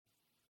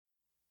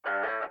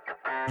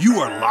You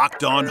are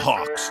Locked On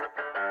Hawks,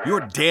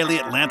 your daily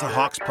Atlanta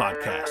Hawks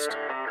podcast.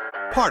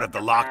 Part of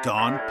the Locked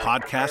On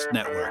Podcast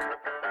Network.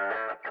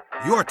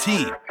 Your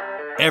team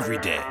every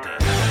day.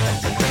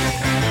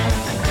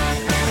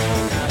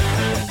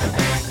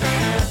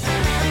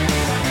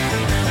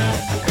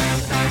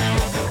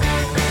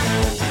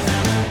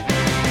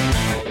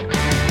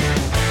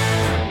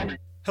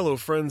 Hello,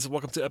 friends.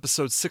 Welcome to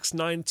episode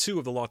 692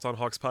 of the Locked On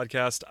Hawks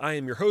podcast. I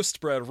am your host,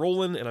 Brad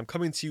Rowland, and I'm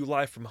coming to you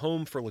live from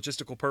home for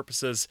logistical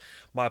purposes.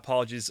 My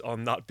apologies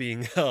on not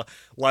being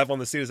live on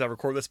the scene as I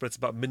record this, but it's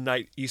about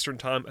midnight Eastern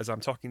time as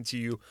I'm talking to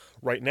you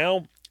right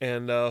now,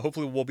 and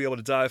hopefully we'll be able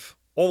to dive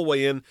all the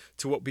way in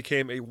to what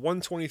became a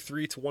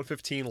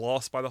 123-115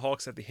 loss by the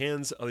Hawks at the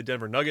hands of the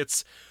Denver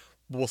Nuggets.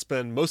 We'll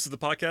spend most of the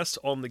podcast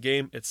on the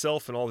game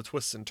itself and all the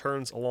twists and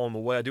turns along the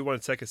way. I do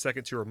want to take a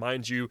second to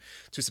remind you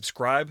to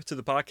subscribe to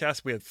the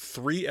podcast. We had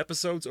 3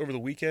 episodes over the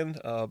weekend,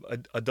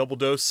 a double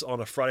dose on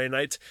a Friday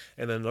night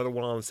and then another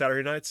one on a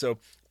Saturday night. So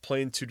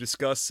plenty to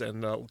discuss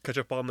and catch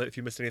up on that if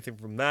you missed anything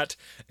from that.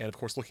 And of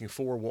course, looking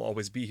forward, we'll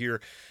always be here,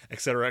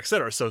 etc.,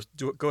 etc. So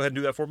go ahead and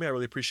do that for me. I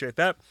really appreciate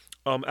that.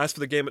 As for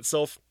the game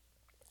itself,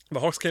 the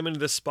Hawks came into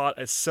this spot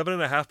as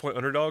 7.5-point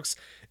underdogs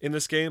in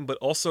this game, but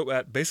also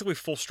at basically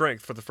full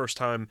strength for the first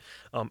time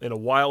in a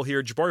while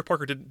here. Jabari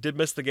Parker did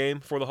miss the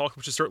game for the Hawks,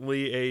 which is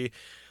certainly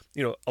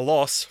a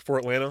loss for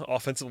Atlanta,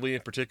 offensively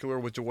in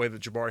particular, with the way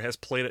that Jabari has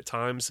played at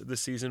times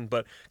this season.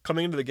 But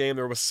coming into the game,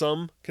 there was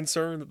some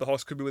concern that the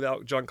Hawks could be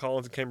without John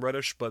Collins and Cam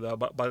Reddish, but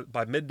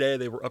by midday,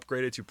 they were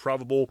upgraded to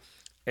probable,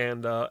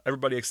 and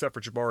everybody except for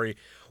Jabari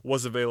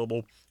was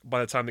available by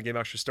the time the game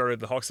actually started.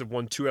 The Hawks have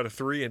won 2 out of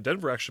 3, and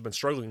Denver actually been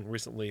struggling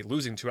recently,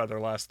 losing 2 out of their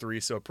last 3,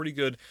 so a pretty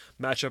good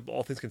matchup,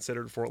 all things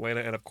considered, for Atlanta.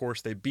 And of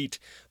course, they beat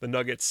the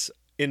Nuggets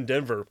in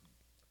Denver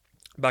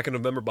back in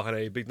November behind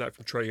a big night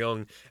from Trae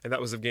Young, and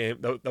that was a game.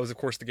 That was, of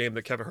course, the game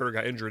that Kevin Huerter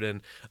got injured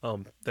in.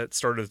 That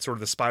started sort of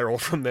the spiral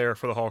from there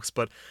for the Hawks.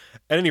 But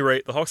at any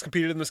rate, the Hawks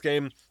competed in this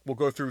game. We'll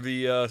go through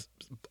the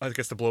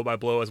blow by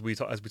blow as we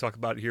talk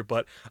about it here.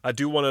 But I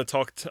do want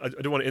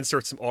to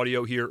insert some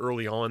audio here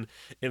early on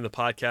in the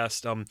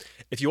podcast.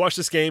 If you watch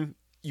this game,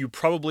 you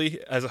probably,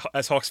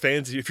 as Hawks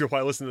fans, if you're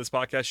listening to this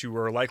podcast, you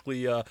were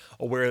likely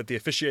aware that the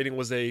officiating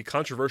was a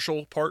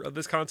controversial part of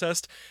this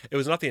contest. It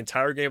was not the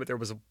entire game, but there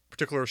was a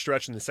particular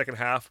stretch in the second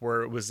half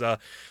where it was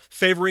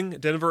favoring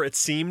Denver. It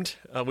seemed,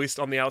 at least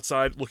on the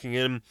outside looking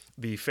in.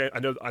 I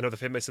know the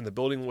fan base in the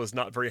building was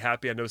not very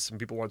happy. I know some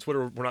people on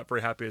Twitter were not very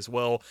happy as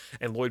well,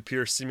 and Lloyd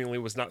Pierce seemingly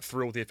was not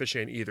thrilled with the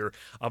officiating either.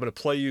 I'm going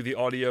to play you the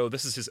audio.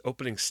 This is his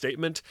opening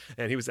statement,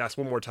 and he was asked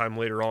one more time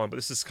later on, but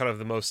this is kind of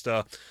the most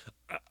I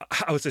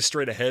would say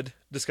straight ahead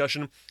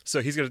discussion.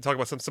 So he's going to talk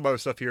about some other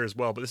stuff here as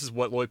well, but this is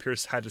what Lloyd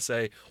Pierce had to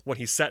say when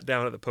he sat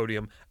down at the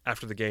podium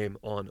after the game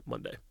on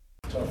Monday.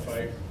 Tough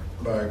fight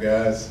by our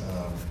guys.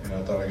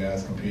 I thought our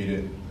guys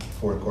competed.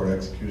 Fourth quarter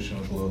execution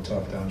was a little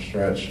tough down the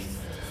stretch.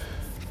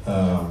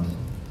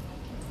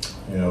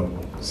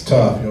 It's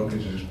tough.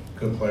 Jokic is a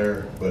good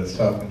player, but it's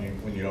tough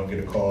when you don't get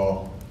a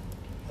call.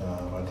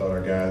 I thought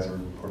our guys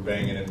were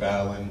banging and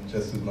battling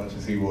just as much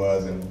as he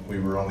was, and we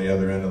were on the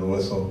other end of the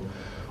whistle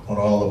on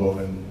all of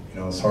them.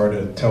 And it's hard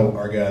to tell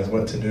our guys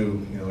what to do.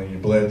 When you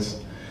blitz,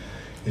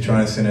 you're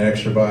trying to send an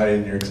extra body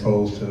and you're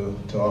exposed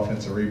to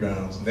offensive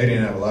rebounds. And they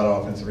didn't have a lot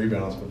of offensive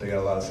rebounds, but they got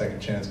a lot of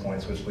second chance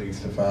points, which leads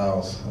to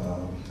fouls.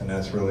 And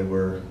that's really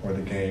where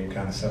the game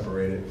kind of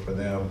separated for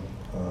them.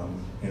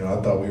 I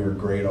thought we were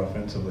great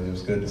offensively. It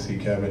was good to see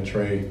Kevin,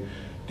 Trae,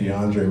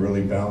 DeAndre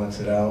really balance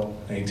it out.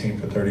 18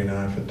 for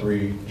 39 for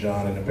 3.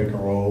 John in the pick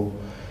and roll.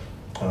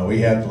 We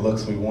had the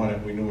looks we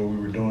wanted. We knew what we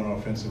were doing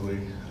offensively.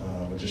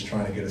 But just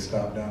trying to get a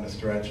stop down the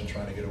stretch and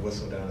trying to get a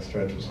whistle down the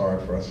stretch was hard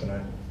for us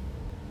tonight.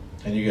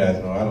 And you guys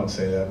know I don't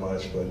say that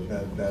much,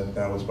 but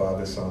that was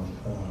bothersome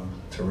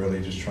to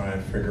really just try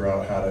and figure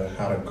out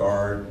how to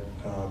guard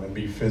and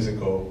be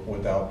physical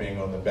without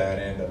being on the bad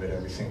end of it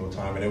every single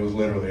time. And it was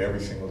literally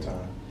every single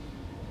time.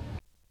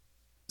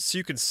 So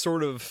you can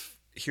sort of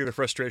hear the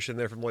frustration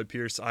there from Lloyd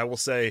Pierce. I will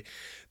say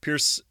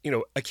Pierce,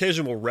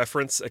 occasionally will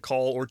reference a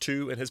call or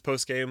two in his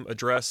post-game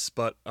address,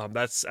 but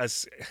that's,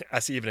 as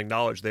he even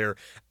acknowledged there,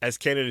 as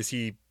candid as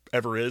he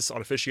ever is on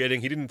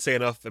officiating. He didn't say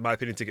enough, in my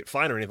opinion, to get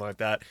fined or anything like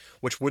that,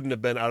 which wouldn't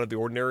have been out of the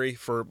ordinary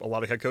for a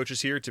lot of head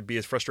coaches here to be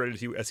as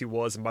frustrated as he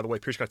was. And by the way,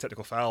 Pierce got a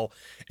technical foul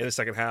in the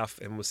second half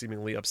and was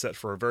seemingly upset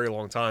for a very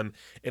long time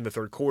in the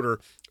third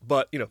quarter.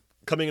 But,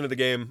 coming into the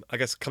game, I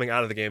guess coming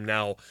out of the game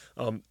now,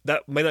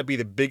 that may not be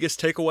the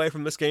biggest takeaway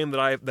from this game that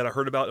I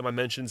heard about in my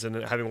mentions, and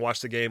having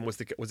watched the game was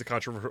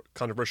the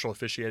controversial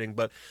officiating,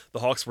 but the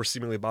Hawks were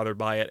seemingly bothered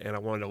by it, and I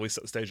wanted to at least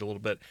set the stage a little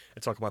bit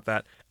and talk about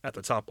that at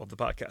the top of the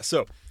podcast.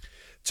 So,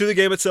 to the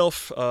game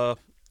itself,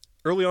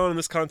 early on in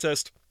this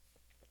contest,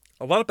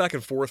 A lot of back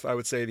and forth, I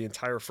would say, the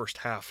entire first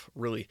half,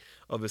 really,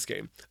 of this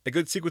game. A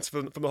good sequence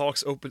from the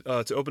Hawks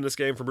to open this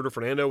game from Bruno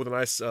Fernando with a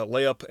nice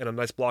layup and a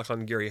nice block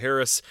on Gary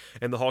Harris,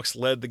 and the Hawks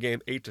led the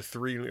game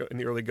 8-3 in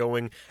the early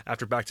going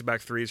after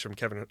back-to-back threes from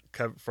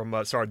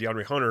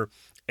DeAndre Hunter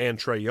and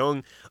Trae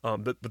Young.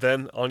 But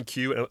then on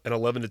cue, an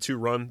 11-2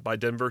 run by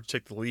Denver to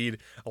take the lead.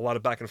 A lot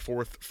of back and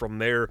forth from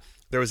there.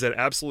 There was an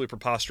absolutely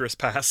preposterous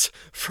pass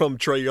from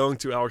Trae Young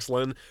to Alex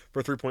Len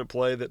for a three-point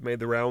play that made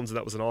the rounds, and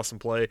that was an awesome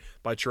play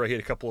by Trae. He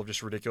had a couple of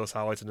just ridiculous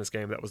highlights in this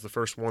game. That was the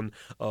first one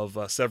of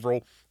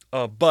several.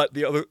 But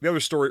the other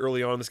story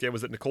early on in this game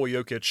was that Nikola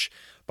Jokic,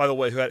 by the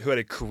way, who had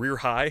a career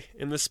high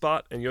in this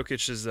spot, and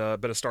Jokic has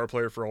been a star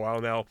player for a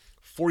while now.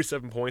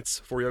 47 points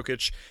for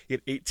Jokic. He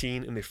had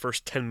 18 in the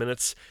first 10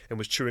 minutes and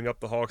was chewing up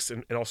the Hawks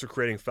and also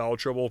creating foul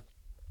trouble.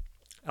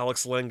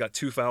 Alex Len got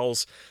 2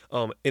 fouls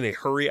in a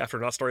hurry after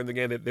not starting the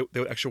game.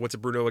 They actually went to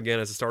Bruno again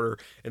as a starter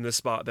in this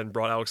spot, then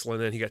brought Alex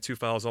Len in. He got 2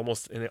 fouls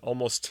almost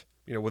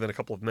within a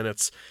couple of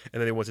minutes,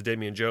 and then they went to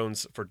Damian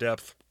Jones for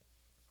depth.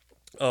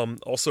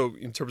 Also,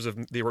 in terms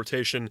of the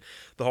rotation,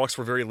 the Hawks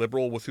were very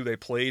liberal with who they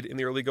played in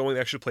the early going. They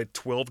actually played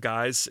 12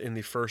 guys in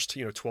the first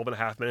 12 and a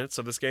half minutes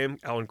of this game.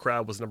 Alan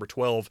Crabb was number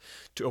 12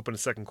 to open the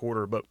second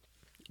quarter, but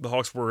the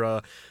Hawks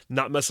were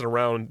not messing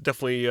around,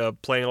 definitely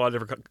playing a lot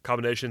of different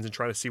combinations and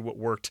trying to see what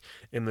worked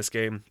in this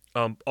game.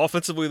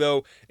 Offensively,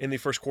 though, in the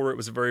first quarter, it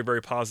was a very,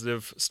 very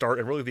positive start,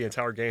 and really the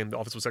entire game, the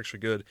offense was actually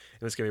good.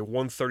 In this game, a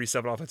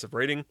 137 offensive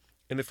rating.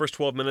 In the first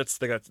 12 minutes,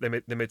 they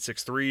made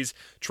 6 threes.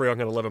 Trae Young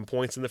had 11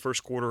 points in the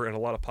first quarter, and a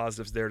lot of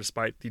positives there,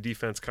 despite the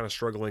defense kind of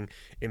struggling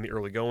in the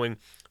early going.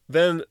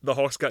 Then the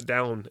Hawks got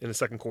down in the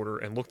second quarter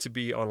and looked to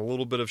be on a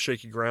little bit of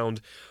shaky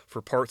ground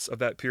for parts of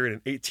that period.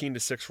 An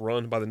 18-6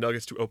 run by the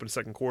Nuggets to open the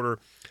second quarter.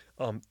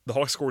 The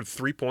Hawks scored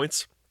 3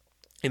 points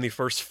in the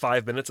first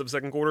 5 minutes of the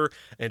second quarter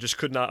and just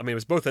could not. I mean, it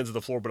was both ends of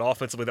the floor, but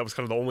offensively, that was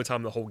kind of the only time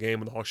in the whole game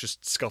when the Hawks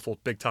just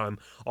scuffled big time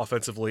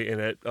offensively, and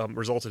it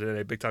resulted in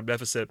a big time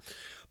deficit.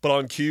 But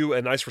on cue,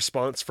 a nice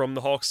response from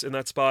the Hawks in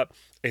that spot.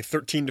 A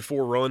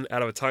 13-4 run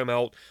out of a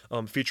timeout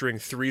featuring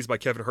threes by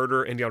Kevin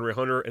Huerter and DeAndre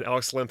Hunter, and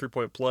Alex Len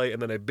three-point play,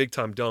 and then a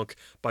big-time dunk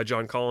by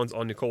John Collins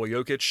on Nikola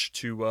Jokic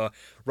to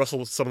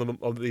wrestle some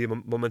of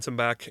the momentum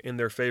back in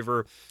their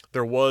favor.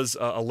 There was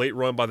a late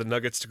run by the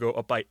Nuggets to go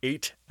up by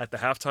 8 at the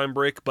halftime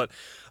break, but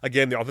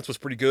again, the offense was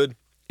pretty good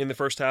in the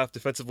first half.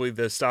 Defensively,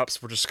 the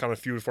stops were just kind of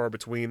few and far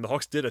between. The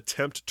Hawks did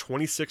attempt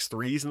 26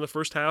 threes in the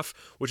first half,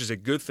 which is a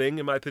good thing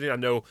in my opinion. I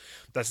know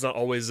that's not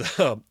always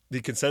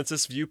the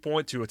consensus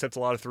viewpoint to attempt a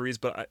lot of threes,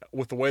 but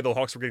with the way the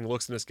Hawks were getting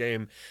looks in this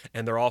game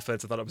and their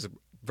offense, I thought it was a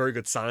very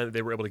good sign that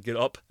they were able to get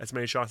up as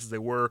many shots as they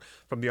were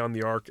from beyond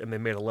the arc, and they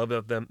made 11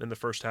 of them in the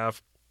first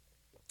half.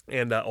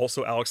 And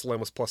also Alex Len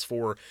was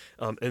 +4,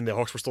 and the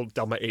Hawks were still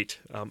down by 8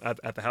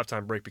 at the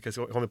halftime break because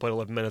he only played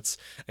 11 minutes.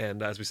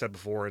 And as we said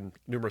before, and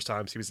numerous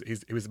times, he was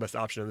the best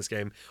option in this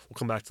game. We'll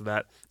come back to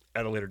that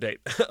at a later date.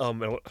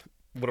 And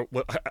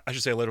what I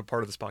should say a later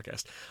part of this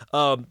podcast.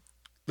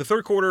 The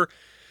third quarter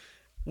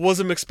was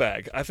a mixed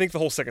bag. I think the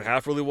whole second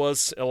half really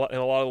was in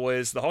a lot of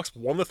ways. The Hawks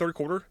won the third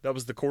quarter. That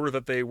was the quarter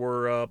that they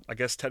were, I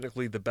guess,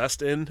 technically the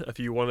best in, if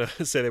you want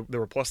to say they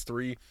were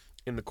 +3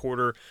 in the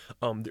quarter.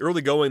 The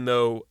early going,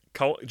 though,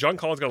 John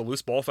Collins got a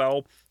loose ball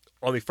foul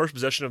on the first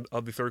possession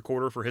of the third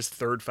quarter for his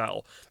third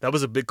foul. That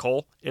was a big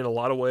call in a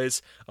lot of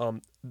ways.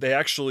 They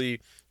actually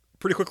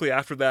pretty quickly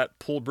after that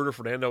pulled Bruno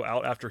Fernando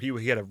out after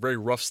he had a very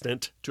rough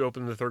stint to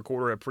open the third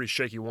quarter, a pretty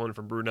shaky one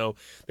from Bruno.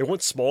 They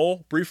went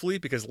small briefly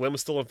because Lim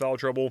was still in foul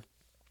trouble,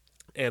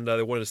 and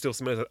they wanted to steal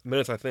some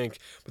minutes, I think,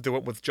 but they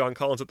went with John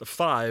Collins at the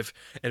 5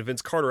 and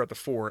Vince Carter at the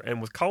 4. And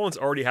with Collins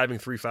already having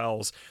 3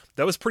 fouls,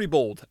 that was pretty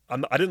bold.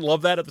 I didn't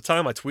love that at the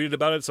time. I tweeted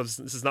about it, so this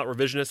is not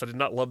revisionist. I did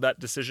not love that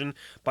decision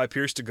by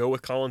Pierce to go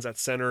with Collins at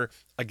center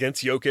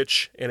against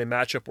Jokic in a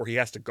matchup where he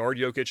has to guard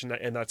Jokic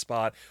in that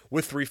spot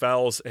with 3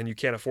 fouls, and you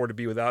can't afford to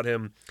be without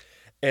him.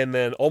 And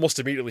then almost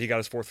immediately he got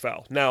his 4th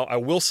foul. Now, I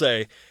will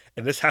say,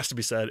 and this has to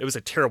be said, it was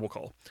a terrible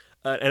call.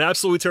 An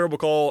absolutely terrible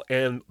call,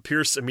 and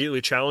Pierce immediately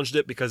challenged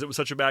it because it was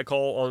such a bad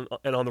call.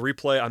 On the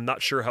replay, I'm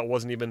not sure how it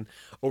wasn't even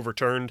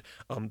overturned.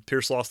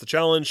 Pierce lost the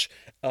challenge.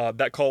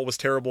 That call was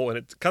terrible, and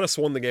it kind of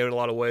swung the game in a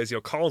lot of ways.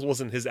 Collins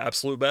wasn't his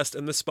absolute best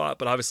in this spot,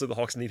 but obviously the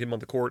Hawks need him on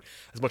the court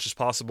as much as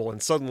possible.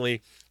 And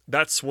suddenly,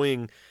 that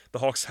swing, the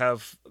Hawks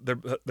have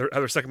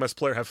their second best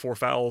player have 4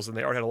 fouls, and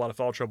they already had a lot of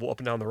foul trouble up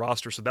and down the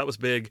roster, so that was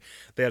big.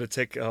 They had to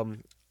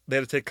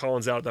take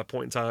Collins out at that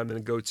point in time and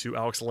then go to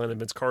Alex Len and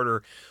Vince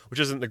Carter, which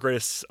isn't the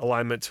greatest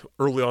alignment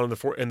early on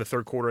in the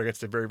third quarter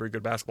against a very, very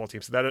good basketball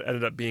team. So that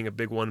ended up being a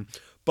big one.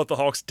 But the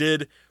Hawks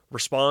did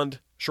respond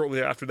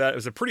shortly after that. It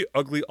was a pretty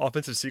ugly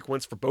offensive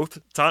sequence for both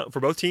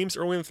teams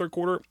early in the third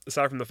quarter,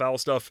 aside from the foul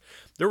stuff.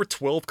 There were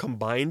 12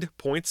 combined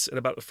points in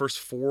about the first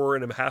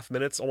 4.5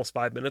 minutes, almost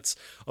 5 minutes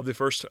of the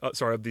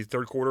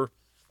third quarter.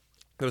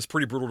 It was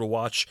pretty brutal to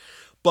watch.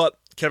 But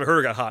Kevin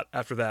Huerter got hot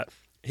after that.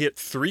 He hit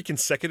 3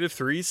 consecutive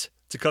threes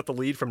to cut the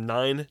lead from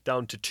 9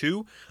 down to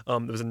 2. There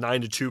was a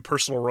 9-2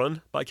 personal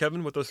run by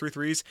Kevin with those 3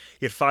 threes.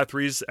 He had 5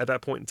 threes at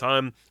that point in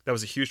time. That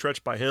was a huge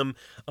stretch by him.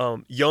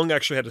 Young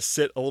actually had to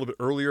sit a little bit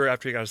earlier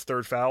after he got his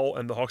 3rd foul,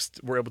 and the Hawks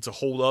were able to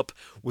hold up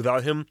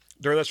without him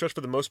during that stretch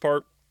for the most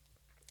part.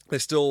 They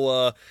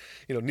still,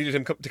 needed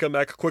him to come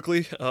back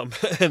quickly.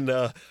 And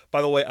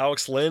by the way,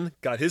 Alex Len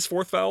got his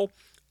 4th foul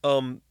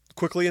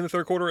quickly in the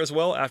 3rd quarter as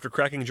well after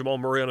cracking Jamal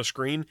Murray on a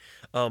screen.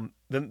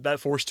 Then that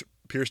forced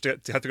Pierce to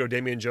have to go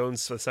Damian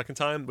Jones for the 2nd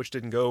time, which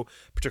didn't go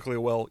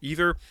particularly well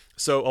either.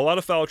 So a lot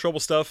of foul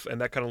trouble stuff,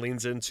 and that kind of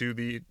leans into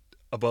the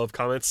above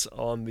comments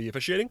on the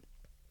officiating.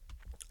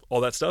 All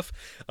that stuff.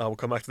 We'll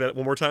come back to that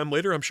one more time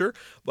later, I'm sure.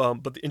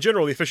 But in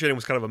general, the officiating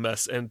was kind of a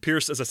mess. And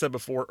Pierce, as I said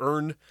before,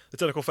 earned the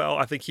technical foul.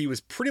 I think he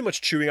was pretty much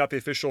chewing out the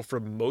official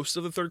for most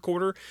of the 3rd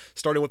quarter,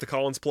 starting with the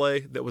Collins play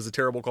that was a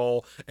terrible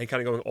call and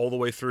kind of going all the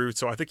way through.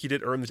 So I think he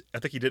did earn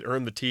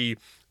the tee.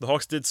 The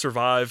Hawks did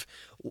survive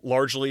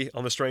largely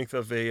on the strength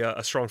of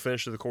a strong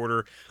finish to the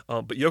quarter.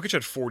 But Jokic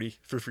had 40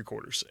 through 3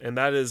 quarters, and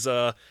that is.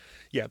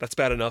 Yeah, that's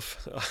bad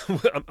enough.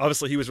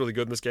 Obviously, he was really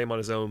good in this game on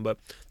his own, but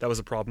that was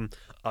a problem,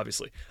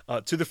 obviously.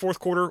 To the 4th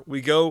quarter,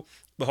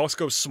 the Hawks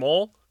go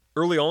small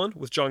early on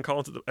with John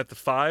Collins at the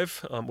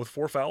 5 with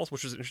 4 fouls,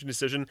 which was an interesting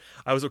decision.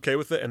 I was okay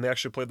with it, and they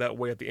actually played that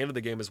way at the end of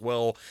the game as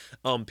well.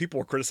 People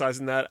were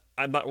criticizing that.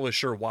 I'm not really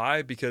sure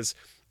why, because,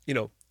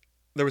 there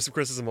was some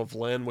criticism of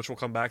Len, which we'll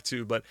come back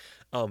to, but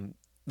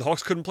the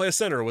Hawks couldn't play a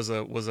center was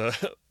I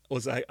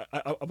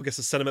guess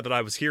a sentiment that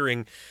I was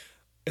hearing.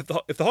 If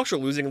the Hawks are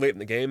losing late in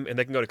the game and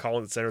they can go to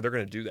Collins at center, they're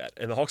going to do that.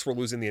 And the Hawks were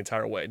losing the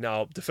entire way.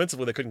 Now,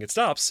 defensively, they couldn't get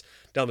stops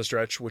down the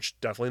stretch, which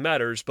definitely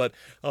matters. But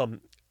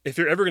if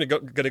you're ever going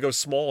to go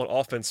small on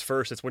offense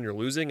first, it's when you're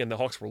losing, and the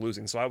Hawks were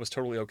losing. So I was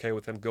totally okay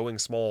with them going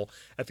small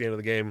at the end of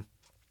the game,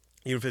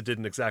 even if it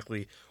didn't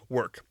exactly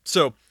work.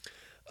 So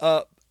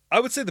I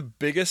would say the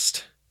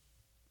biggest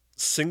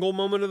single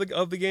moment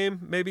of the game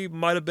maybe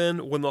might have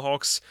been when the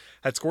Hawks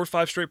had scored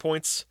 5 straight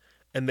points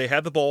and they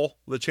had the ball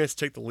with a chance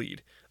to take the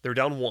lead. They were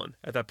down 1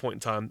 at that point in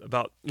time,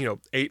 about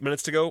 8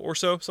 minutes to go or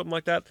so, something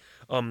like that.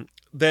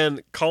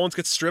 Then Collins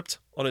gets stripped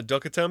on a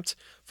dunk attempt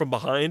from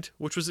behind,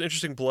 which was an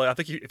interesting play. I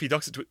think if he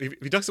dunks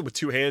it with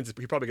 2 hands,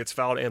 he probably gets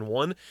fouled and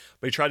 1.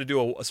 But he tried to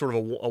do a sort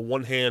of a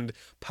one-hand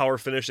power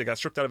finish. It got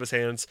stripped out of his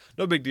hands.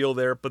 No big deal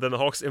there. But then the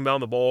Hawks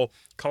inbound the ball.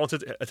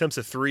 Collins attempts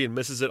a 3 and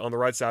misses it on the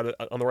right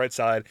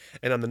side.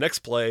 And on the next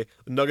play,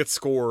 the Nuggets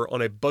score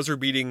on a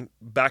buzzer-beating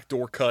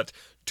backdoor cut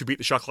to beat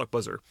the shot clock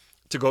buzzer,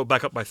 to go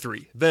back up by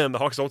 3. Then the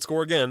Hawks don't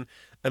score again,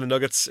 and the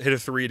Nuggets hit a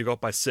 3 to go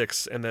up by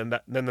 6, and then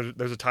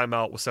there's a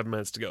timeout with 7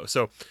 minutes to go.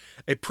 So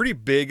a pretty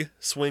big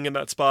swing in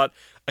that spot.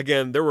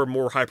 Again, there were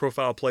more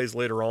high-profile plays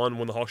later on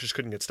when the Hawks just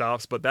couldn't get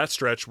stops, but that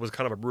stretch was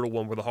kind of a brutal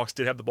one where the Hawks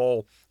did have the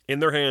ball in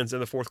their hands in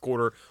the 4th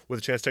quarter with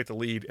a chance to take the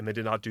lead, and they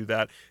did not do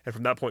that. And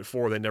from that point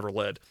forward, they never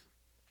led.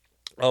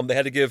 They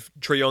had to give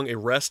Trae Young a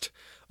rest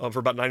for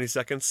about 90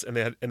 seconds, and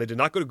they did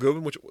not go to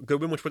Goodwin,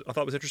 which I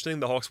thought was interesting.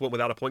 The Hawks went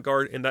without a point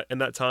guard in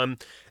that time.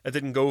 It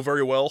didn't go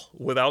very well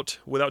without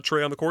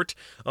Trae on the court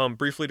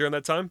briefly during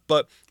that time,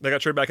 but they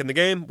got Trae back in the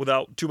game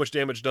without too much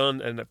damage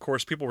done. And of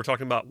course, people were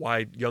talking about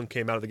why Young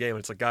came out of the game, and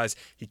it's like, guys,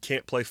 he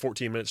can't play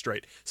 14 minutes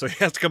straight, so he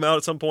has to come out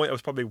at some point. It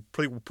was probably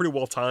pretty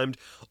well timed,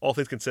 all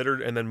things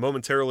considered. And then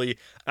momentarily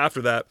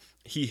after that,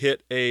 he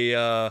hit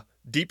a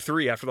deep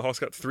 3 after the Hawks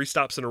got 3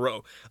 stops in a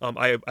row.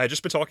 I had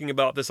just been talking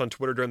about this on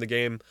Twitter during the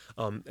game.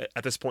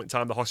 At this point in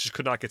time, the Hawks just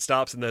could not get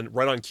stops, and then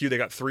right on cue, they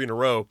got 3 in a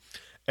row.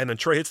 And then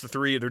Trae hits the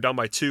 3, they're down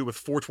by 2 with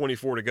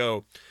 4:24 to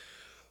go.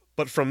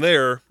 But from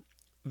there,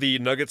 the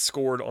Nuggets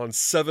scored on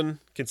 7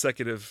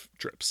 consecutive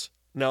trips.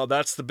 Now,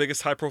 that's the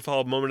biggest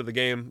high-profile moment of the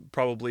game,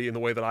 probably in the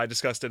way that I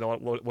discussed it,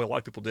 and what a lot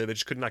of people did. They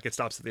just could not get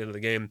stops at the end of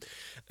the game.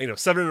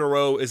 7 in a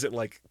row isn't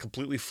like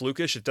completely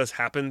flukish. It does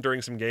happen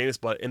during some games,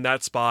 but in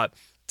that spot,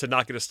 to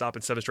not get a stop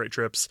in 7 straight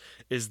trips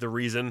is the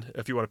reason.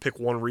 If you want to pick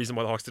one reason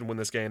why the Hawks didn't win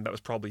this game, that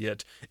was probably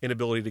it.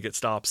 Inability to get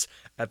stops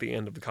at the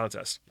end of the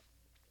contest.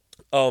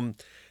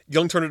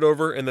 Young turned it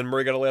over, and then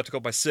Murray got a layup to go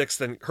up by 6.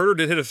 Then Herter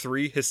did hit a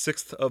 3, his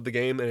 6th of the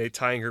game, and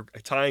tying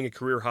a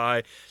career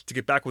high to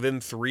get back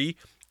within 3.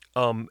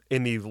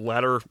 In the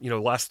latter,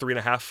 last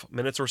 3.5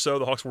 minutes or so,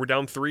 the Hawks were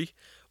down 3.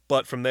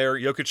 But from there,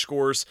 Jokic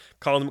scores,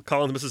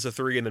 Collins misses a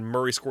 3, and then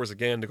Murray scores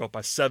again to go up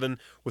by 7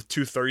 with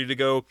 2:30 to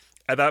go.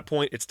 At that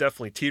point, it's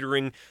definitely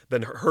teetering.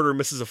 Then Herter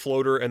misses a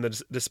floater, and then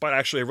despite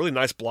actually a really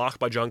nice block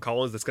by John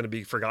Collins that's going to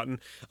be forgotten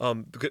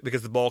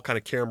because the ball kind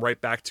of carried him right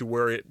back to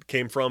where it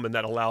came from, and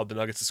that allowed the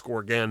Nuggets to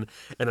score again.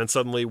 And then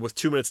suddenly, with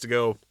 2 minutes to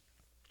go,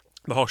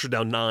 the Hawks are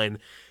down 9.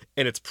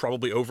 And it's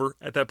probably over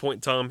at that point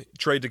in time.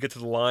 Trae to get to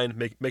the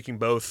line, making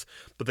both.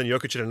 But then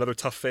Jokic had another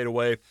tough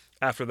fadeaway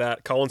after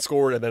that. Collins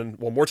scored, and then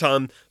one more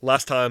time,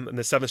 last time, and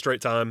the 7th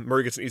straight time.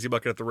 Murray gets an easy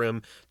bucket at the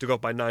rim to go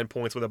up by 9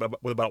 points with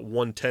about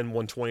 110,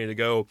 120 to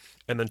go.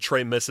 And then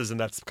Trae misses, and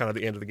that's kind of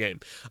the end of the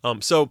game.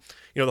 So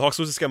the Hawks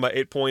lose this game by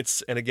 8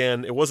 points. And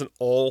again, it wasn't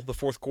all the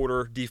 4th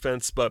quarter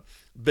defense, but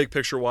big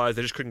picture-wise,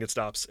 they just couldn't get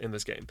stops in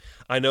this game.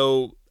 I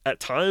know at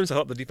times I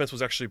thought the defense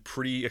was actually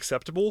pretty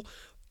acceptable.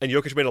 And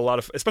Jokic made a lot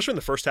of, especially in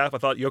the first half, I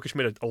thought Jokic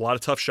made a lot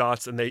of tough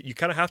shots, and you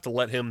kind of have to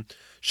let him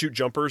shoot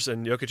jumpers,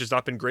 and Jokic has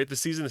not been great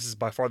this season. This is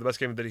by far the best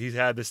game that he's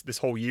had this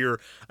whole year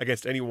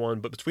against anyone,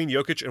 but between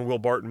Jokic and Will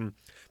Barton,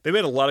 they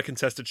made a lot of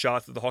contested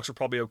shots that the Hawks were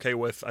probably okay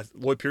with.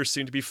 Lloyd Pierce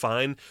seemed to be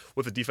fine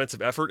with the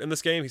defensive effort in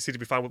this game. He seemed to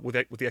be fine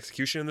with the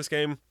execution in this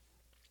game.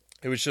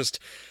 It was just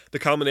the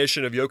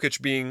combination of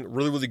Jokic being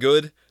really, really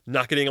good,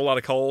 not getting a lot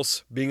of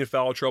calls, being in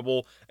foul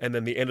trouble, and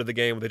then the end of the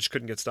game they just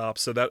couldn't get stopped.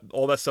 So that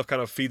all that stuff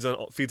kind of feeds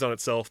on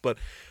itself. But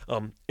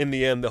in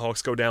the end, the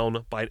Hawks go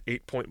down by an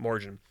 8-point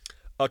margin.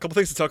 A couple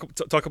things to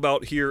talk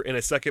about here in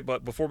a second,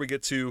 but before we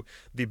get to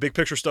the big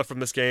picture stuff from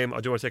this game, I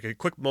do want to take a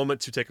quick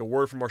moment to take a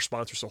word from our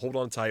sponsor. So hold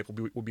on tight.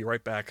 We'll be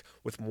right back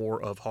with more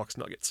of Hawks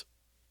Nuggets.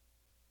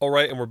 All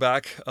right, and we're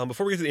back.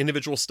 Before we get to the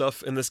individual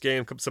stuff in this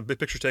game, some big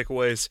picture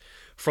takeaways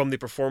from the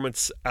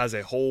performance as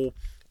a whole.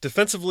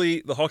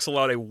 Defensively, the Hawks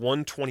allowed a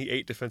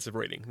 128 defensive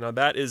rating. Now,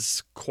 that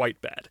is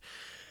quite bad.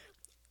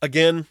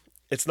 Again,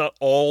 it's not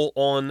all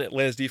on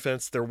Atlanta's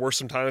defense. There were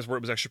some times where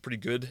it was actually pretty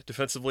good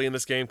defensively in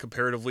this game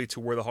comparatively to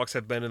where the Hawks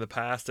have been in the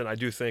past, and I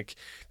do think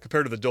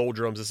compared to the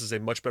Doldrums, this is a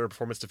much better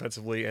performance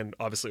defensively and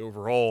obviously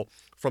overall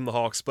from the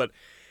Hawks, but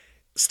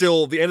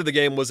still, the end of the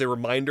game was a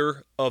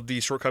reminder of the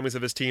shortcomings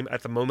of his team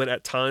at the moment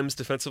at times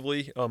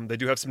defensively. They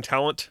do have some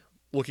talent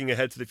looking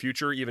ahead to the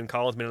future. Even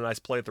Collins made a nice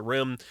play at the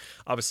rim.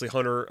 Obviously,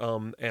 Hunter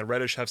and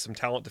Reddish have some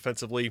talent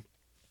defensively.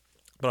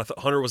 But I thought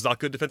Hunter was not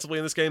good defensively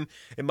in this game,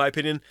 in my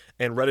opinion,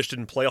 and Reddish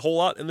didn't play a whole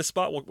lot in this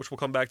spot, which we'll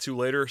come back to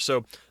later.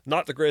 So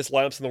not the greatest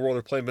lineups in the world.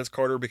 They're playing Vince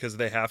Carter because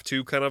they have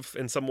to, kind of,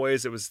 in some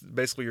ways. It was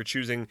basically you're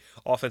choosing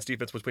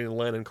offense-defense between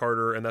Len and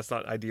Carter, and that's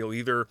not ideal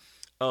either.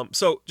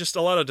 So just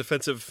a lot of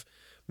defensive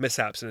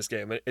mishaps in this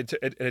game. It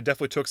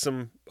definitely took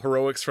some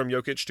heroics from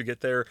Jokic to get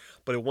there,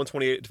 but a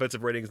 128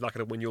 defensive rating is not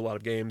going to win you a lot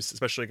of games,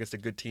 especially against a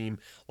good team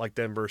like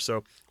Denver,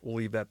 so we'll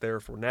leave that there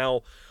for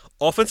now.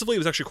 Offensively, it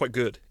was actually quite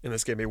good in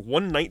this game. A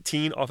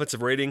 119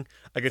 offensive rating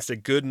against a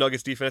good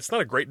Nuggets defense.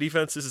 Not a great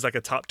defense. This is like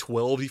a top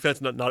 12 defense,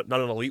 not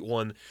an elite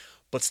one,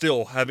 but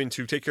still having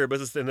to take care of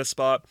business in this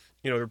spot.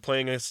 They're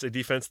playing against a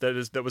defense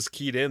that was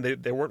keyed in.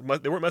 They weren't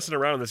messing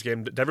around in this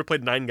game. Denver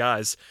played 9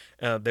 guys.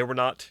 They were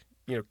not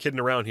kidding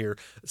around here.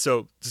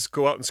 So just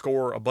go out and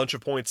score a bunch of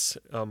points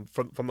from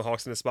the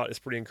Hawks in this spot is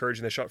pretty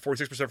encouraging. They shot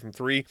 46% from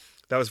 3.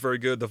 That was very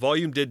good. The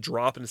volume did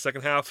drop in the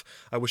second half.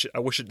 I wish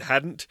it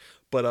hadn't,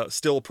 but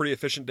still a pretty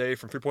efficient day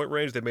from 3-point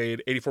range. They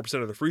made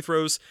 84% of the free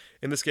throws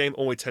in this game.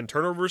 Only 10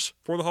 turnovers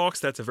for the Hawks.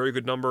 That's a very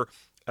good number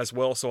as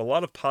well. So a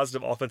lot of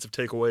positive offensive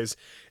takeaways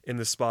in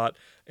this spot,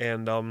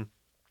 and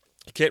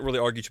you can't really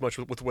argue too much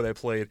with the way they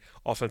played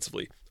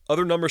offensively.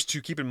 Other numbers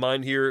to keep in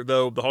mind here,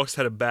 though, the Hawks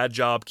had a bad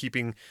job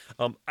keeping...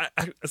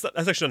 that's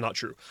actually not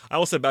true. I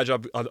almost said a bad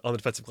job on the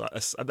defensive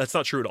glass. That's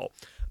not true at all.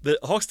 The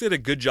Hawks did a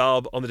good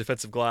job on the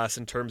defensive glass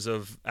in terms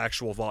of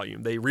actual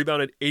volume. They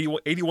rebounded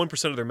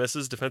 81% of their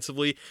misses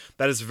defensively.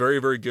 That is very,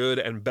 very good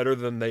and better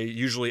than they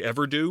usually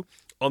ever do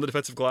on the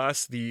defensive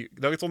glass. The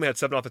Nuggets only had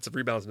 7 offensive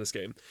rebounds in this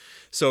game.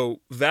 So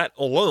that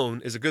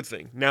alone is a good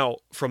thing. Now,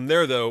 from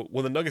there, though,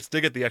 when the Nuggets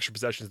did get the extra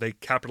possessions, they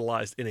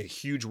capitalized in a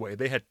huge way.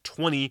 They had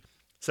 20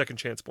 second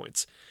chance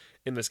points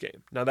in this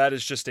game. Now, that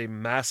is just a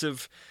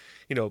massive,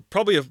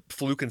 probably a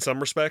fluke in some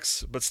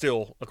respects, but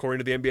still, according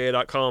to the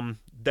NBA.com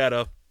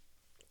data,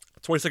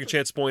 20-second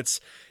chance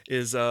points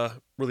is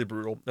really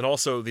brutal. And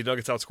also, the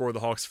Nuggets outscored the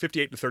Hawks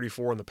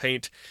 58-34 in the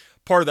paint.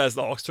 Part of that is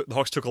the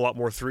Hawks took a lot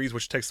more threes,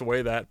 which takes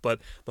away that,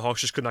 but the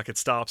Hawks just could not get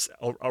stops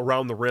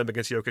around the rim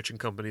against Jokic and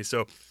company.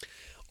 So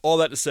all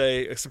that to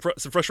say, some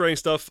frustrating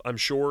stuff, I'm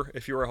sure,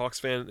 if you're a Hawks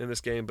fan in this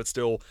game, but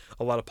still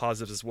a lot of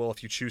positives as well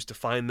if you choose to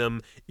find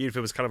them, even if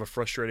it was kind of a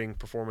frustrating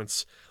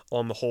performance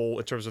on the whole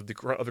in terms of the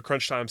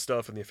crunch time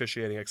stuff and the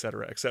officiating, et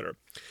cetera, et cetera.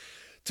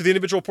 To the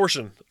individual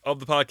portion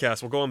of the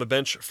podcast, we'll go on the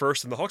bench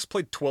first, and the Hawks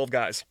played 12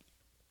 guys.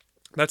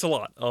 That's a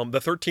lot. The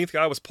 13th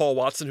guy was Paul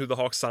Watson, who the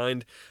Hawks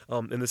signed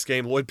in this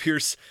game. Lloyd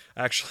Pierce,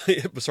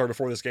 actually,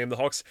 before this game, the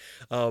Hawks,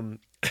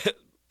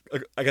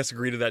 I guess,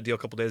 agreed to that deal a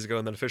couple days ago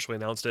and then officially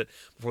announced it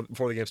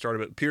before the game started.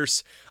 But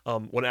Pierce,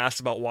 when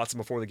asked about Watson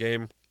before the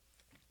game,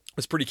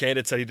 was pretty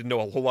candid, said he didn't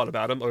know a whole lot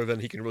about him other than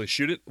he can really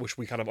shoot it, which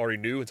we kind of already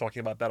knew and talking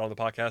about that on the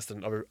podcast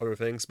and other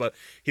things. But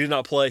he did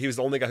not play. He was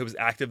the only guy who was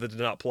active that did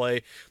not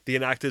play. The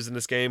inactives in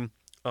this game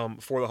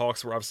for the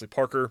Hawks were obviously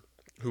Parker,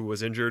 who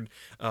was injured,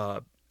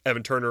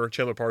 Evan Turner,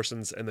 Chandler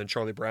Parsons, and then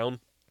Charlie Brown,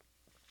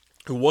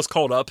 who was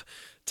called up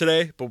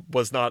today, but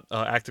was not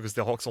active because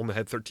the Hawks only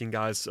had 13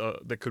 guys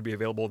that could be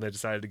available, and they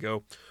decided to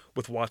go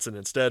with Watson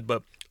instead.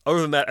 But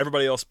other than that,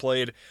 everybody else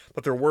played,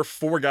 but there were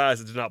 4 guys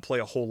that did not play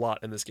a whole lot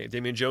in this game.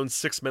 Damian Jones,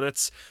 6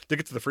 minutes, did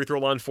get to the free throw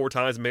line 4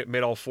 times,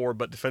 made all 4,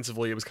 but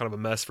defensively it was kind of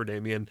a mess for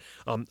Damian.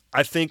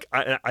 I think,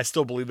 I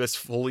still believe this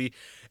fully,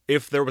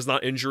 if there was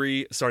not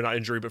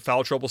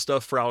foul trouble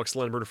stuff for Alex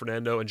Len, Bruno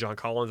Fernando, and John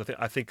Collins,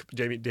 I think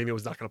Damian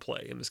was not going to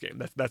play in this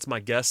game. That's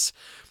my guess.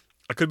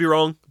 I could be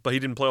wrong, but he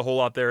didn't play a whole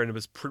lot there, and it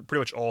was pretty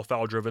much all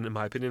foul-driven, in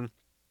my opinion.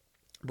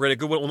 Brandon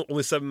Goodwin,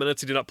 only 7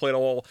 minutes. He did not play at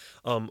all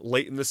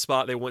late in this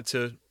spot. They went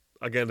to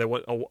again, they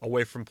went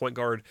away from point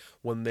guard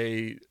when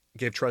they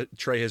gave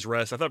Trey his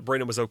rest. I thought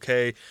Brandon was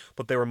okay,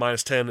 but they were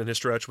 -10 in his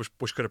stretch,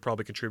 which could have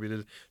probably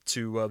contributed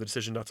to the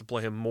decision not to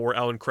play him more.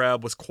 Alan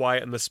Crabb was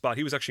quiet in this spot.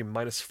 He was actually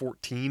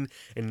 -14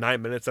 in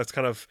 9 minutes. That's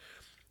kind of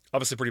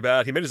obviously pretty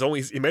bad. He made his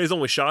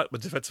only shot, but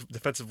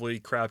defensively,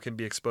 Crabb can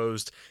be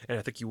exposed, and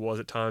I think he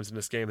was at times in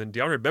this game. And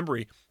DeAndre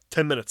Bembry,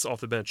 10 minutes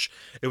off the bench.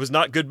 It was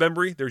not good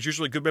Bembry. There's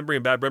usually good Bembry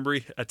and bad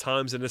Bembry at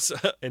times in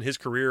his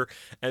career,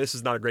 and this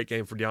is not a great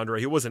game for DeAndre.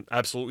 He wasn't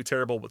absolutely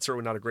terrible, but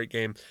certainly not a great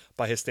game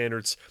by his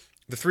standards.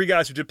 The three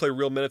guys who did play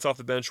real minutes off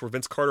the bench were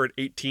Vince Carter at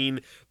 18.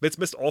 Vince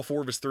missed all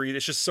 4 of his 3.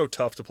 It's just so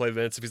tough to play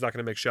Vince if he's not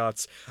going to make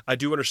shots. I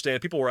do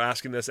understand. People were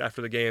asking this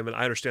after the game, and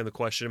I understand the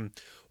question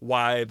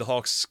why the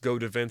Hawks go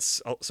to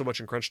Vince so much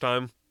in crunch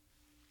time.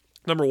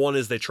 Number one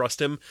is they trust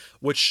him,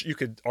 which you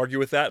could argue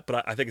with that,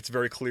 but I think it's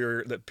very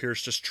clear that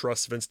Pierce just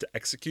trusts Vince to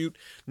execute.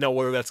 Now,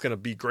 whether that's going to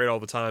be great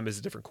all the time is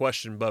a different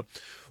question, but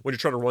when you're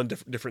trying to run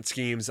different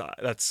schemes,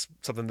 that's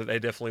something that they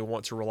definitely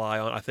want to rely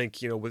on. I think,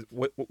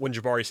 when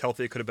Jabari's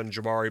healthy, it could have been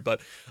Jabari,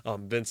 but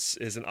Vince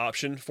is an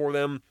option for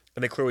them,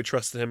 and they clearly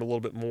trusted him a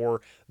little bit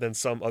more than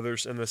some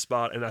others in this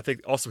spot. And I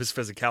think also his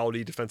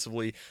physicality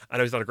defensively. I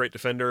know he's not a great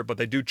defender, but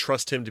they do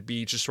trust him to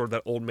be just sort of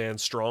that old man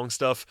strong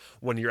stuff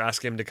when you're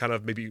asking him to kind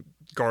of maybe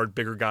guard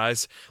bigger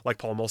guys like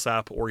Paul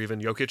Millsap or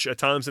even Jokic at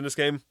times in this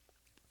game.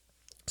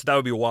 So that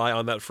would be why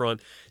on that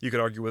front you could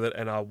argue with it,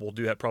 and I will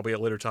do that probably at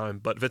a later time.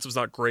 But Vince was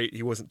not great.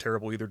 He wasn't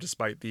terrible either,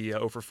 despite the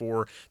 0 for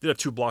 4. Did have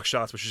 2 block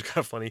shots, which is kind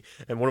of funny,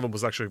 and one of them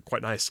was actually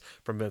quite nice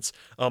from Vince.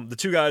 The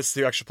 2 guys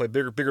who actually played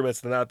bigger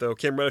minutes than that, though,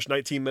 Cam Reddish,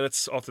 19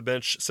 minutes off the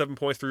bench,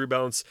 7.3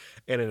 rebounds,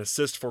 and an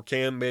assist for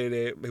Cam.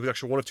 He was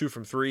actually 1 of 2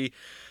 from 3.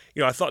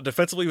 I thought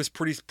defensively he was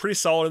pretty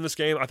solid in this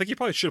game. I think he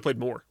probably should have played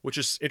more, which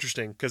is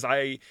interesting because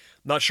I'm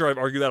not sure I've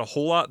argued that a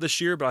whole lot this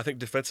year, but I think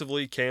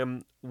defensively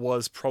Cam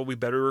was probably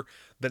better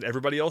than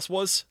everybody else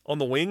was on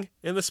the wing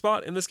in this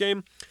spot in this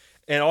game.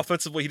 And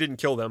offensively, he didn't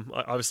kill them.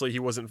 Obviously, he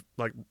wasn't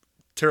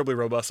terribly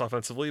robust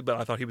offensively,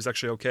 but I thought he was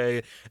actually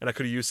okay, and I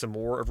could have used some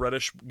more of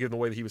Reddish given the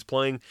way that he was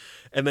playing.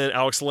 And then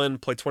Alex Len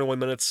played 21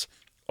 minutes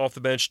off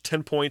the bench,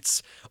 10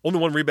 points, only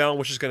 1 rebound,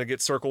 which is going to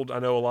get circled, I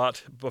know, a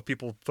lot, but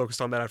people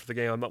focused on that after the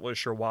game. I'm not really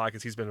sure why,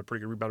 because he's been a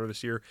pretty good rebounder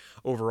this year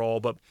overall,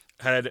 but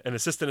had an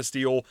assist and a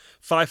steal,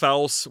 5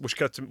 fouls, which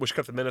cut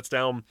the minutes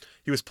down.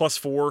 He was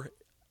 +4.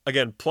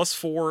 Again,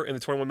 +4 in the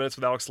 21 minutes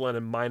with Alex Len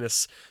and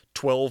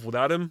 -12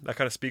 without him. That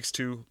kind of speaks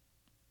to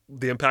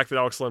the impact that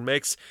Alex Len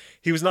makes.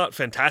 He was not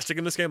fantastic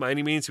in this game by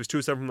any means. He was 2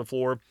 of 7 from the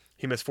floor.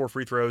 He missed 4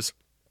 free throws.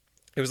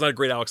 It was not a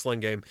great Alex Len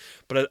game,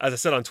 but as I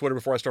said on Twitter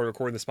before I started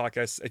recording this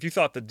podcast, if you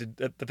thought that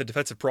the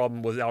defensive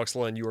problem was Alex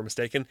Len, you were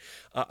mistaken.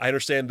 I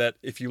understand that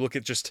if you look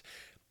at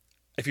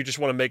if you just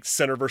want to make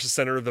center versus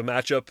center the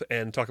matchup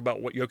and talk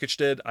about what Jokic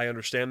did, I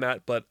understand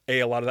that, but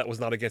A, lot of that was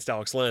not against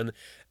Alex Len,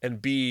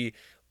 and B,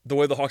 the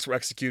way the Hawks were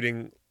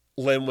executing,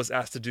 Len was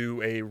asked to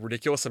do a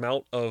ridiculous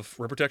amount of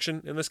rim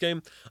protection in this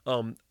game,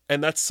 and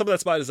some of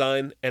that's by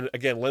design, and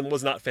again, Len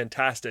was not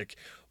fantastic,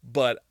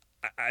 but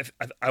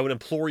I would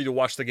implore you to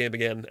watch the game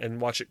again and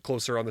watch it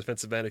closer on the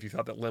defensive end if you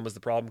thought that Len was the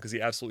problem, because he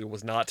absolutely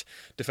was not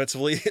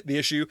defensively the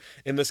issue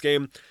in this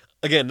game.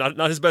 Again,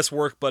 not his best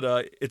work, but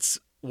it's,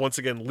 once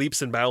again,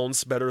 leaps and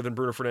bounds better than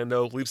Bruno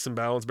Fernando, leaps and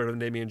bounds better than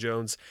Damian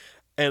Jones.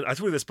 And I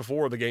tweeted this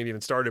before the game even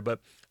started, but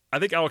I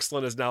think Alex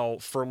Len is now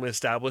firmly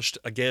established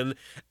again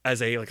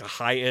as a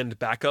high-end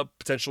backup,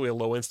 potentially a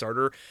low-end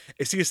starter.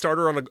 Is he a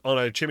starter on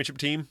a championship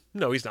team?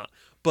 No, he's not.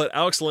 But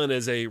Alex Len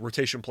is a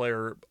rotation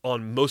player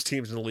on most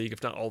teams in the league,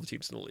 if not all the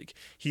teams in the league.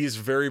 He is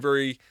very,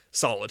 very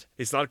solid.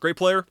 He's not a great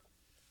player,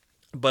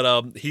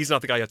 but he's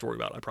not the guy you have to worry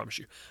about, I promise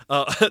you.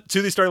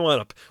 To the starting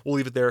lineup, we'll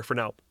leave it there for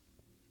now.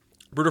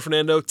 Bruno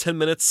Fernando, 10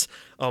 minutes.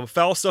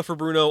 Foul stuff for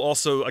Bruno.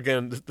 Also,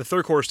 again, the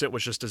third quarter stint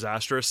was just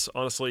disastrous.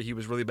 Honestly, he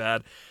was really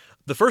bad.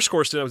 The first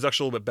quarter stint was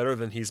actually a little bit better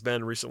than he's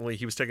been recently.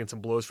 He was taking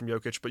some blows from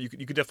Jokic, but you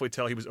could definitely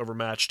tell he was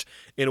overmatched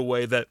in a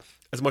way that,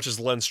 as much as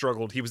Len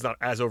struggled, he was not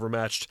as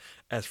overmatched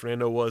as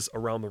Fernando was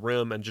around the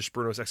rim, and just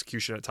Bruno's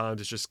execution at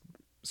times is just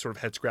sort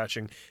of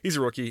head-scratching. He's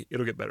a rookie.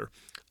 It'll get better.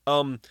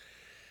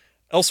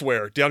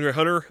 Elsewhere, DeAndre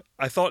Hunter,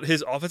 I thought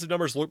his offensive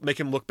numbers make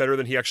him look better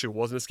than he actually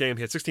was in this game.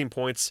 He had 16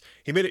 points.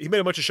 He made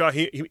a bunch of shots.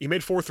 He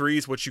made 4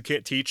 threes, which you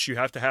can't teach. You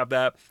have to have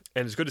that.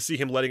 And it's good to see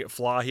him letting it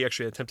fly. He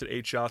actually attempted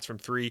 8 shots from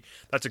 3.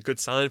 That's a good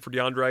sign for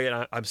DeAndre,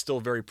 and I'm still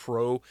very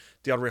pro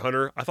DeAndre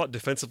Hunter. I thought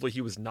defensively he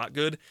was not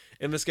good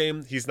in this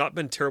game. He's not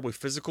been terribly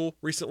physical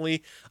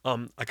recently.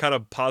 I kind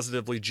of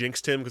positively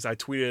jinxed him because I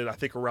tweeted, I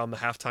think around the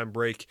halftime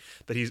break,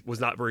 that he was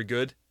not very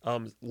good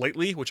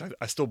lately, which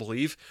I still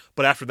believe.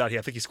 But after that,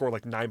 I think he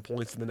scored 9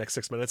 points in the next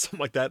 6 minutes, something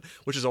like that,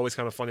 which is always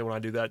kind of funny when I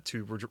do that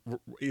to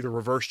either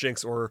reverse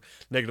jinx or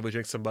negatively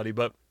jinx somebody.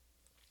 But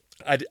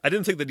I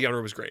didn't think that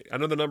DeAndre was great. I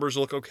know the numbers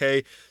look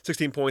okay,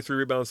 16 points, 3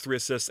 rebounds, 3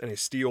 assists, and a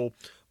steal.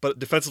 But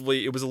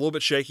defensively, it was a little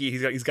bit shaky.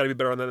 He's got to be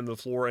better on that end of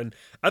the floor. And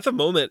at the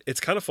moment, it's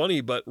kind of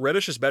funny, but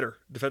Reddish is better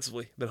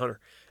defensively than Hunter.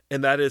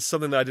 And that is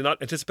something that I did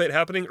not anticipate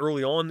happening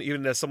early on,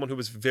 even as someone who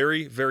was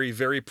very, very,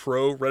 very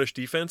pro Reddish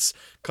defense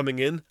coming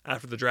in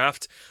after the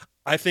draft.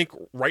 I think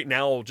right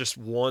now, just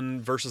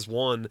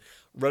 1-versus-1,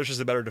 Reddish is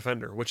a better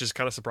defender, which is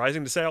kind of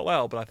surprising to say out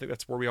loud, but I think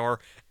that's where we are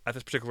at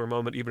this particular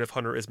moment. Even if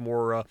Hunter is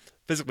more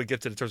physically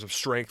gifted in terms of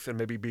strength and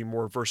maybe being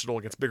more versatile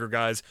against bigger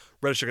guys,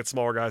 Reddish against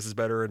smaller guys is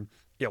better. And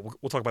yeah,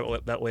 we'll talk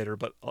about that later,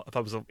 but I thought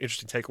it was an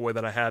interesting takeaway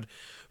that I had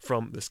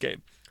from this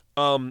game.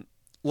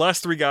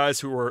 Last three guys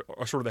who are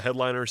sort of the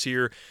headliners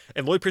here,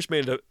 and Lloyd Pierce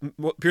made it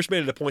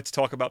a point to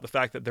talk about the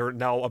fact that they're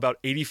now about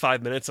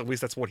 85 minutes, at least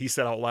that's what he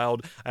said out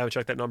loud. I haven't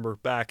checked that number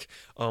back,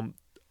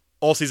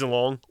 all season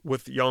long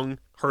with Young,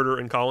 Herter,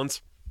 and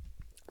Collins.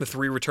 The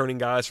three returning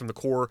guys from the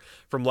core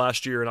from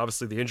last year, and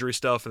obviously the injury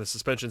stuff and the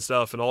suspension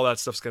stuff and all that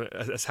stuff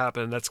has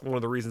happened. That's one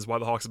of the reasons why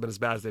the Hawks have been as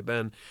bad as they've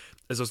been,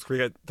 is those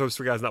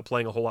three guys not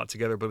playing a whole lot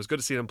together. But it was good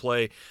to see them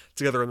play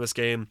together in this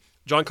game.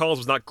 John Collins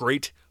was not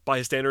great by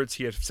his standards.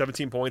 He had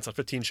 17 points on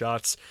 15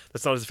 shots.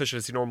 That's not as efficient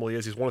as he normally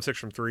is. He's 1 of 6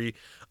 from 3.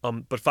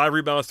 But 5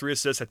 rebounds, 3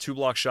 assists, had 2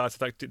 block shots. In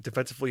fact,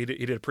 defensively, he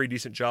did a pretty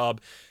decent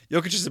job.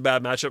 Jokic is a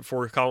bad matchup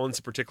for Collins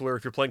in particular.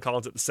 If you're playing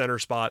Collins at the center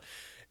spot,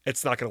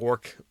 it's not going to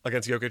work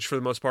against Jokic for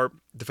the most part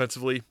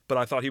defensively. But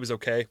I thought he was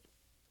okay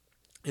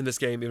in this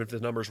game, even if the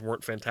numbers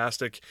weren't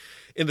fantastic.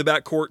 In the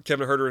backcourt,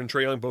 Kevin Herter and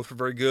Trae Young both were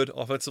very good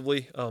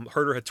offensively.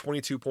 Herter had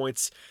 22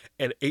 points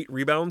and 8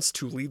 rebounds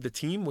to lead the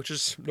team, which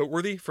is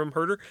noteworthy from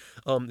Herter.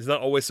 He's not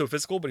always so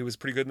physical, but he was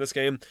pretty good in this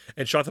game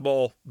and shot the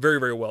ball very,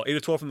 very well. 8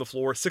 of 12 from the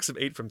floor, 6 of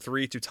 8 from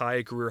 3 to tie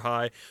a career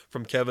high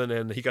from Kevin,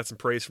 and he got some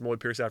praise from Lloyd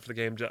Pierce after the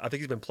game. I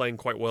think he's been playing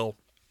quite well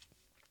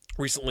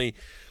recently.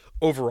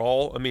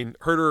 Overall, I mean,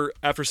 Herter,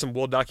 after some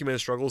well-documented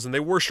struggles, and they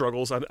were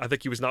struggles, I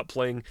think he was not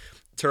playing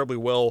terribly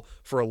well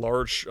for a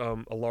large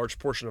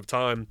portion of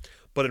time.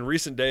 But in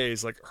recent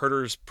days, like,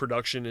 Herter's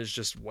production is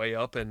just way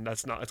up, and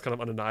it's kind of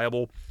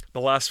undeniable.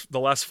 The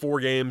last 4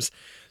 games,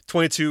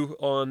 22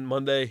 on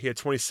Monday, he had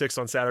 26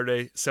 on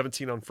Saturday,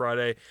 17 on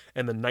Friday,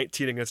 and then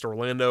 19 against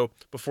Orlando.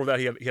 Before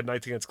that, he had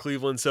 19 against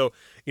Cleveland. So,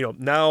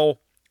 now,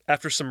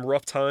 after some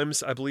rough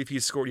times, I believe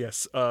he's scored,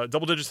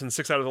 double digits in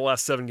 6 out of the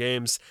last 7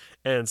 games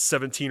and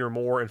 17 or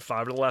more in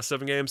 5 of the last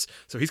 7 games.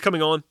 So he's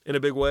coming on in a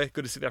big way.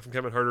 Good to see that from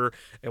Kevin Herter,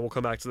 and we'll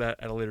come back to that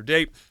at a later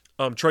date.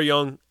 Trae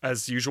Young,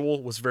 as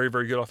usual, was very,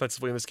 very good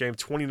offensively in this game.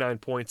 29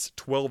 points,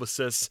 12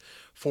 assists,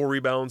 4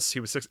 rebounds. He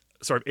was 8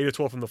 of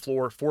 12 from the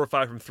floor, 4 of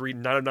 5 from 3,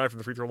 9 of 9 from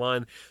the free throw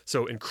line.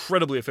 So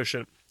incredibly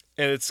efficient.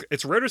 And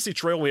it's rare to see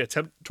Trae only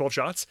attempt 12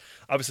 shots.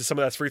 Obviously, some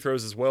of that's free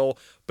throws as well.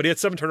 But he had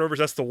 7 turnovers.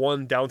 That's the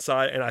one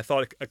downside. And I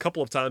thought a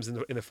couple of times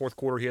in the fourth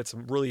quarter, he had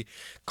some really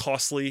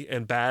costly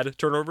and bad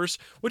turnovers,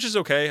 which is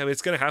okay. I mean,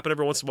 it's going to happen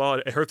every once in a while.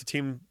 It hurt the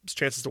team's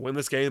chances to win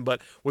this game.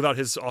 But without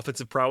his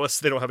offensive prowess,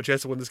 they don't have a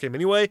chance to win this game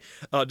anyway.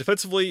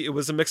 Defensively, it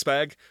was a mixed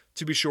bag,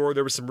 to be sure.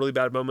 There were some really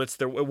bad moments.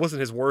 It wasn't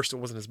his worst. It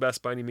wasn't his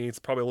best by any means.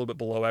 Probably a little bit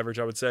below average,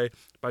 I would say,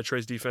 by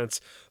Trae's defense.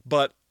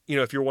 But,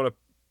 if you want to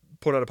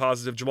put out a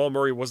positive, Jamal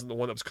Murray wasn't the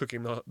one that was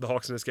cooking the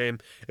Hawks in this game.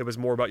 It was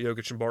more about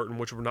Jokic and Barton,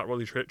 which were not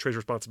really Trae's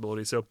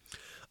responsibility. So,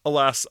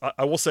 alas,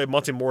 I will say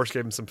Monty Morris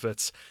gave him some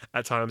fits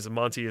at times, and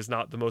Monty is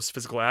not the most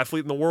physical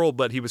athlete in the world,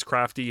 but he was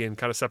crafty and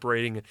kind of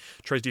separating, and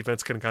Trae's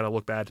defense can kind of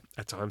look bad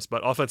at times.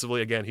 But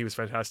offensively, again, he was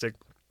fantastic,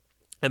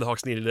 and the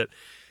Hawks needed it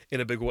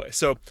in a big way.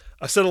 So,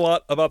 I've said a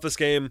lot about this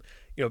game.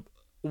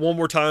 One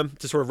more time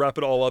to sort of wrap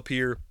it all up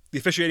here. The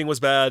officiating was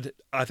bad.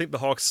 I think the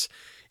Hawks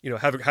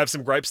have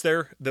some gripes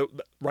there,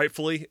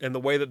 rightfully, and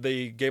the way that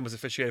the game was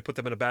officiated put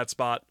them in a bad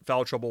spot,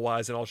 foul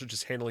trouble-wise, and also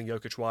just handling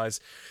Jokic-wise.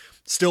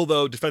 Still,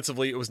 though,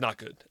 defensively, it was not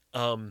good,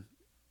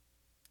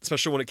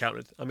 especially when it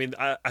counted. I mean,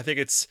 I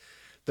think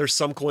there's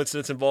some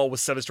coincidence involved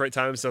with 7 straight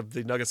times of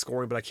the Nuggets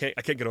scoring, but I can't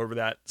get over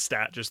that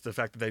stat, just the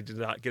fact that they did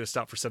not get a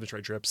stop for 7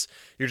 straight trips.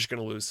 You're just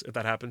going to lose if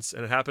that happens,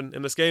 and it happened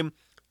in this game.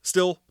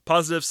 Still,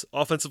 positives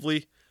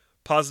offensively,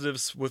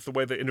 positives with the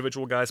way the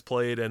individual guys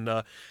played, and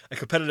a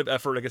competitive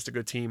effort against a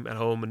good team at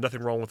home, and nothing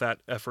wrong with that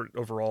effort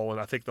overall. And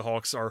I think the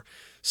Hawks are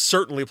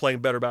certainly playing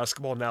better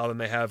basketball now than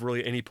they have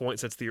really any point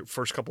since the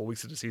first couple of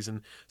weeks of the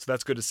season. So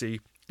that's good to see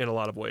in a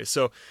lot of ways.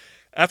 So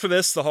after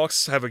this, the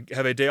Hawks have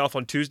a day off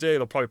on Tuesday.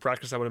 They'll probably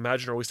practice, I would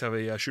imagine, or at least have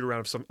a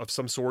shoot-around of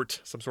some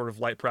sort of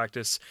light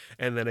practice,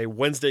 and then a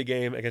Wednesday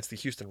game against the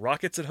Houston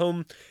Rockets at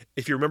home.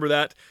 If you remember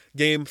that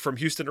game from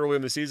Houston earlier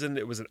in the season,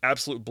 it was an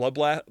absolute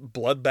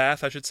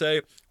bloodbath, I should say,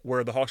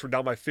 where the Hawks were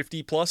down by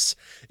 50-plus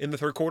in the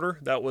third quarter.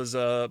 That was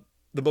the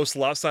most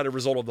lopsided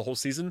result of the whole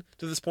season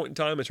to this point in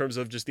time in terms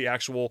of just the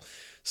actual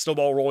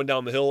snowball rolling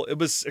down the hill. It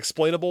was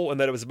explainable, and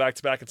that it was a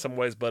back-to-back in some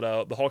ways,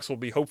 but the Hawks will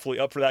be hopefully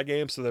up for that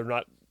game, so they're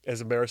not as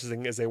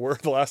embarrassing as they were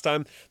the last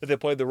time that they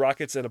played the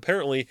Rockets. And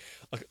apparently,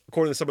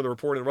 according to some of the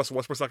reporting, Russell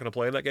Westbrook's not going to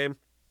play in that game.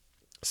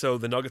 So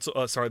the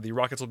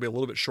Rockets will be a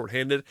little bit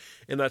shorthanded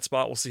in that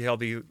spot. We'll see how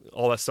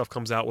all that stuff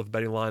comes out with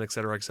betting line, et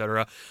cetera, et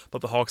cetera. But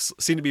the Hawks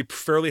seem to be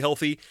fairly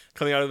healthy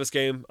coming out of this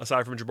game,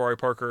 aside from Jabari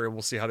Parker, and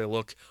we'll see how they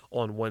look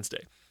on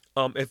Wednesday.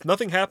 If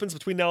nothing happens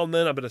between now and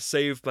then, I'm going to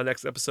save my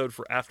next episode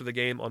for after the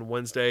game on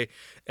Wednesday.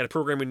 And a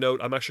programming note,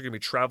 I'm actually going to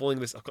be traveling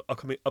this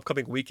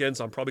upcoming weekend,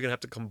 so I'm probably going to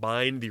have to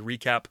combine the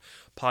recap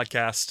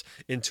podcast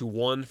into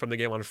one from the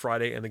game on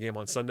Friday and the game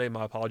on Sunday.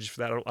 My apologies for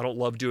that. I don't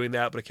love doing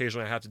that, but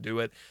occasionally I have to do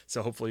it.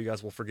 So hopefully you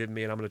guys will forgive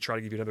me, and I'm going to try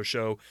to give you another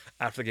show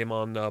after the game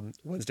on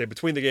Wednesday,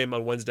 between the game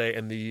on Wednesday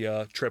and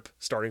the trip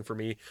starting for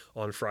me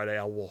on Friday.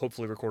 I will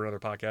hopefully record another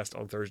podcast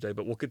on Thursday,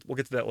 but we'll get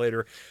to that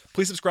later.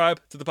 Please subscribe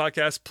to the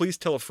podcast. Please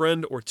tell a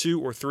friend or 2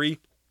 or 3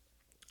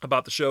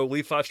 about the show.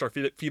 Leave 5-star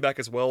feedback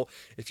as well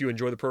if you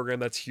enjoy the program.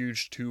 That's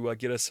huge to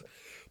get us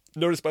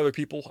noticed by other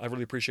people. I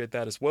really appreciate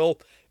that as well.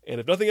 And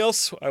if nothing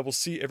else, I will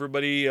see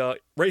everybody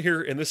right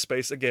here in this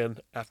space again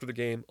after the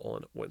game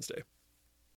on Wednesday.